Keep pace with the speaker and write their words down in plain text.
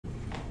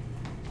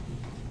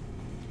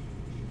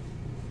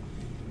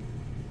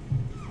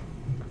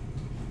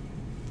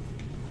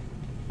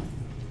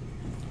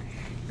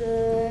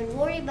Good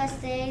morning,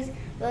 Mustangs.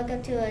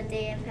 Welcome to a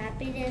day of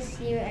happiness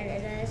here at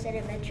Anonymous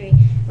Elementary,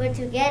 where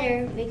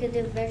together we can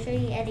do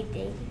virtually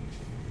anything.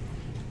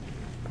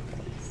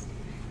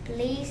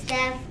 Please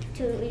stand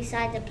to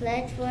recite the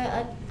pledge for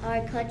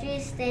our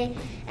country's state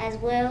as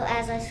well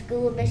as our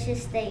school mission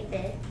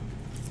statement.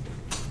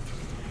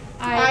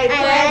 I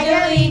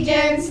pledge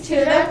allegiance to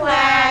the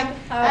flag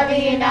of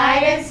the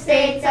United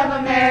States of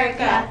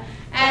America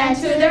and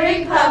to the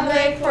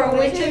republic for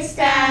which it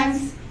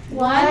stands,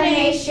 one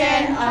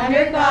nation,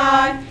 under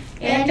God,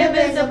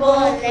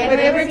 indivisible, with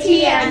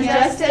liberty and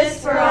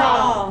justice for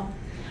all.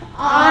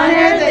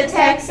 Honor the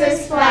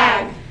Texas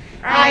flag.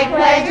 I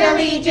pledge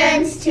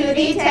allegiance to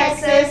the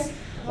Texas,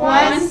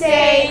 one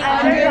state,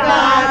 under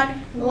God,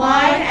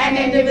 one and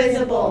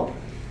indivisible.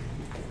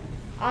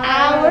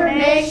 Our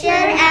mission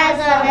as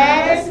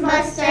Anonymous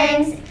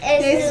Mustangs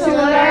is to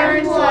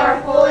learn to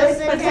our fullest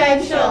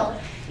potential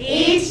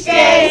Each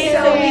day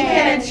so we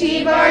can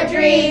achieve our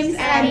dreams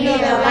and be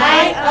the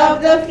light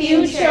of the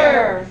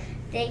future.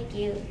 Thank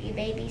you. You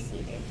may be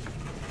seated.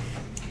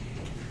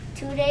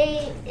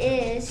 Today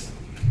is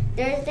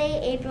Thursday,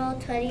 April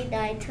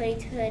 29,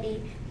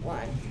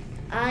 2021.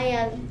 I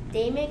am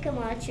Damon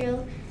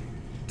Camacho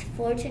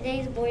for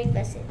today's morning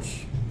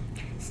message.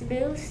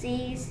 Smooth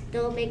seas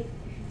don't make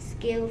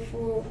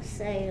skillful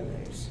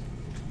sailors.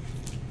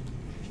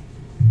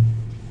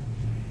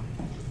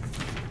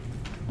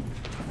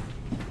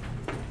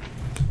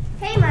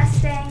 Hey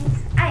Mustangs,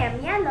 I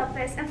am Yan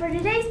Lopez, and for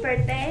today's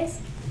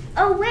birthdays,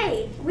 oh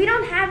wait, we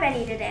don't have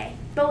any today,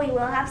 but we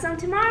will have some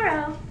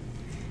tomorrow.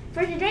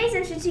 For today's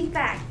interesting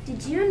fact,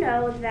 did you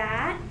know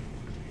that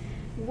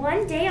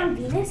one day on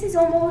Venus is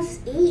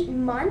almost 8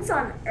 months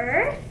on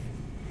Earth?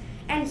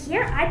 And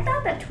here, I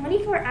thought that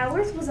 24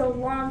 hours was a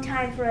long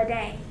time for a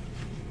day.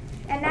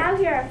 And now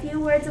here are a few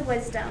words of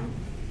wisdom.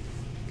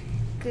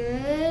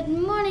 Good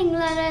morning,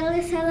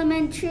 Anonymous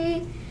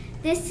Elementary.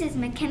 This is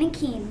McKenna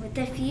Keene with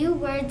a few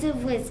words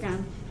of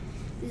wisdom.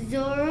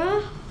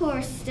 Zora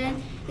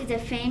Hurston is a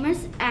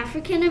famous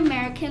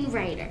African-American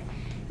writer.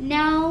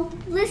 Now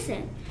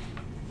listen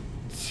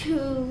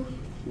to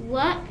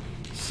what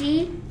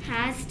she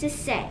has to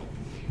say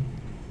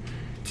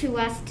to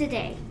us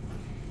today.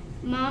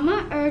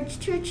 Mama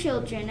urged her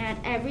children at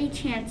every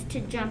chance to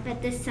jump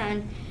at the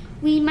sun.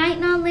 We might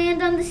not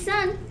land on the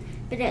sun,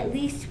 but at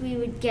least we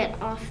would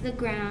get off the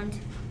ground.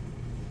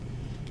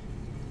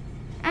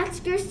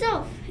 Ask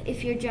yourself,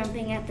 if you're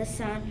jumping at the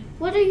sun,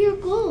 what are your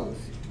goals,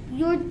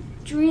 your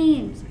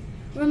dreams?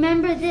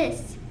 Remember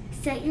this,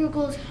 set your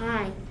goals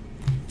high.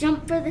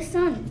 Jump for the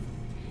sun,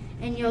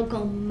 and you'll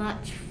go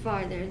much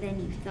farther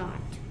than you thought.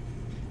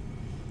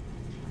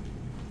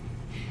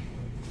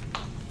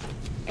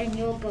 And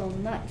you'll go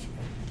much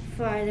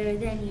farther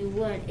than you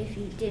would if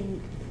you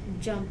didn't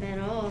jump at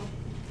all.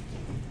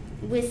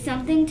 With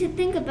something to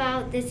think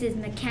about, this is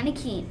McKenna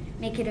Keene.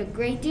 Make it a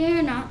great day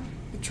or not,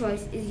 the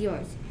choice is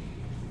yours.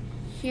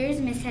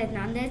 Here's Ms.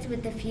 Hernandez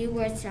with a few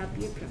words to help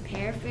you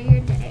prepare for your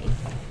day.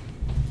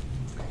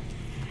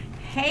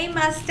 Hey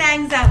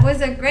Mustangs, that was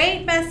a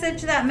great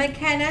message that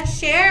McKenna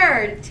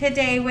shared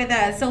today with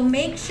us. So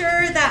make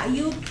sure that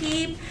you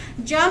keep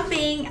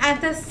jumping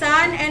at the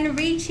sun and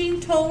reaching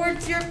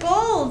towards your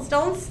goals.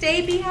 Don't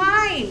stay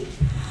behind.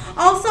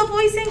 Also,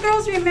 boys and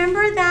girls,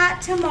 remember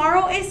that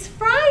tomorrow is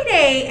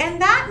Friday,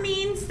 and that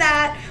means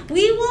that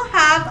we will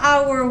have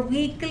our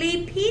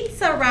weekly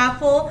pizza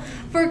raffle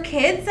for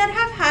kids that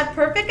have had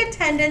perfect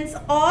attendance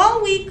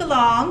all week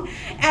long,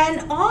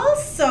 and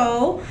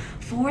also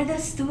for the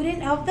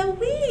student of the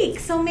week.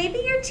 So maybe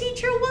your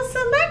teacher will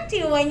select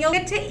you and you'll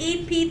get to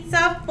eat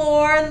pizza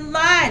for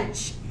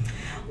lunch.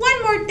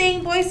 One more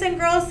thing, boys and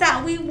girls,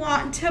 that we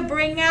want to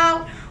bring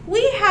out.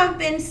 We have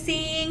been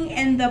seeing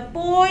in the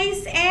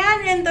boys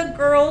and in the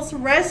girls'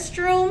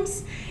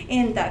 restrooms,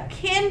 in the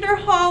kinder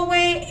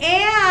hallway,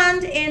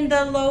 and in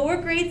the lower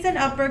grades and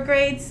upper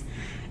grades,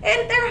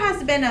 and there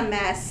has been a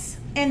mess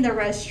in the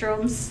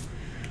restrooms.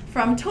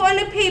 From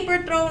toilet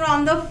paper thrown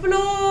on the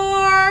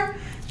floor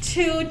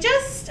to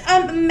just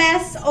a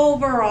mess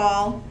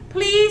overall.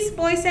 Please,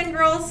 boys and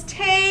girls,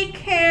 take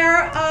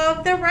care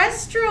of the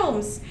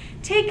restrooms.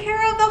 Take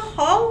care of the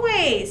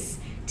hallways.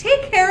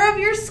 Take care of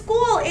your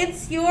school.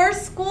 It's your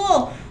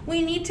school.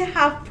 We need to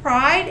have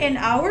pride in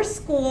our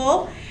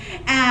school.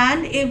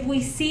 And if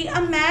we see a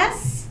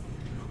mess,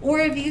 or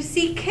if you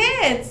see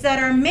kids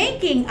that are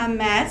making a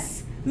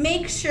mess,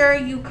 make sure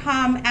you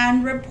come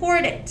and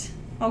report it.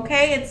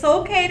 Okay? It's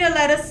okay to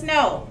let us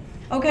know.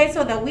 Okay?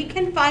 So that we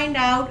can find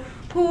out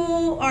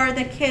who are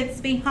the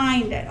kids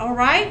behind it. All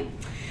right?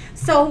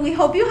 So we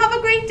hope you have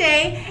a great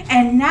day.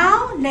 And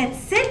now let's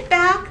sit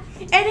back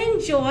and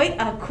enjoy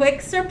a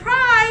quick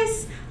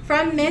surprise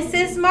from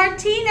Mrs.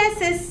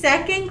 Martinez's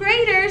second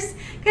graders,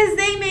 because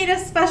they made a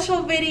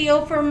special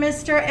video for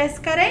Mr.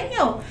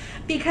 Escareño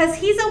because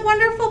he's a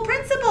wonderful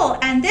principal,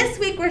 and this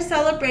week we're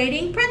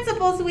celebrating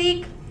Principals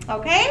Week.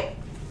 Okay?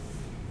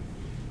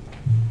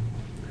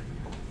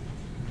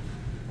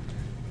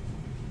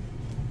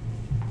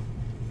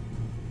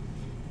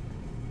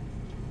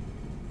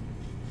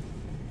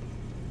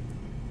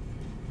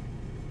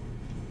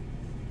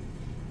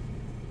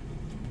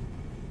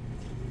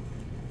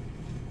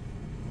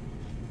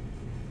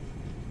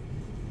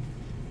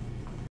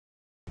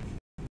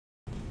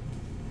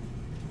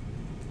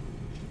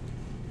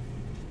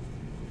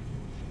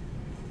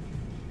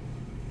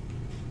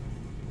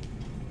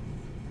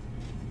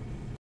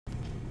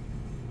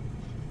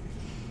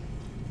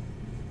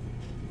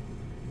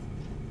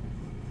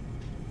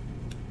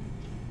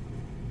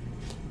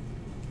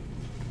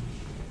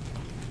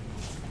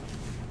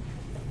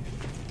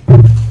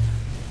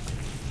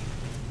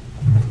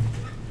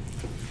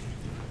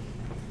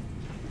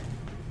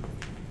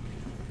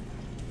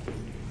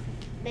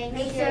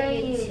 Make sure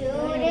you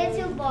tune in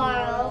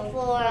tomorrow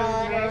for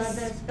another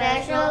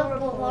special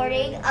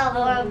reporting of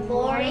our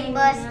Morning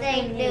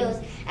Mustang News.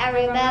 And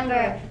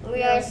remember,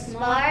 we are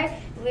smart,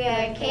 we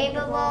are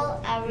capable,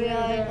 and we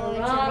are going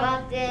to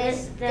rock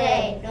this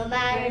day, no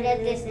matter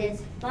the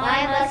distance.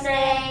 Bye,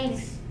 Mustang!